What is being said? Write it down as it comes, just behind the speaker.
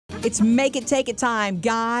It's Make It Take It time,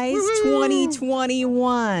 guys. Woo-hoo.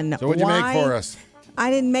 2021. So what'd you make for us?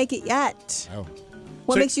 I didn't make it yet. Oh.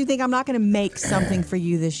 What makes you think I'm not going to make something for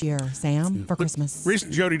you this year, Sam, for Christmas? The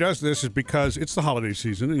reason Jodi does this is because it's the holiday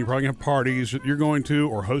season, and you're probably going to have parties that you're going to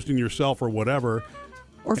or hosting yourself or whatever.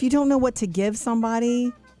 Or if you don't know what to give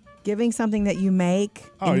somebody, giving something that you make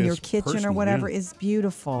in your kitchen personal, or whatever is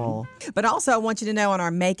beautiful. Mm-hmm. But also, I want you to know on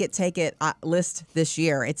our Make It, Take It list this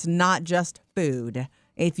year, it's not just food.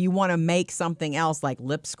 If you want to make something else like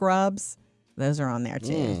lip scrubs, those are on there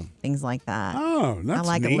too. Things like that. Oh, that's I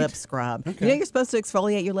like neat. a lip scrub. Okay. You know you're supposed to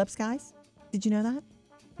exfoliate your lips, guys? Did you know that?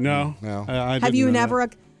 No. I Have you didn't know never?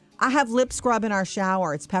 that. I have lip scrub in our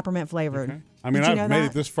shower. It's peppermint flavored. Okay. I mean, Did you know I've made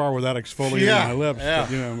that? it this far without exfoliating my lips,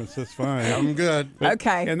 but, it's fine. I'm good.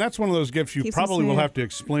 Okay. And that's one of those gifts you Keeps them probably will smooth. have to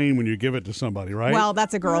explain when you give it to somebody, right? Well,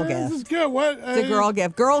 that's a girl This gift. is good. What? It's a girl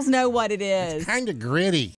gift. Girls know what it is. Kind of gritty.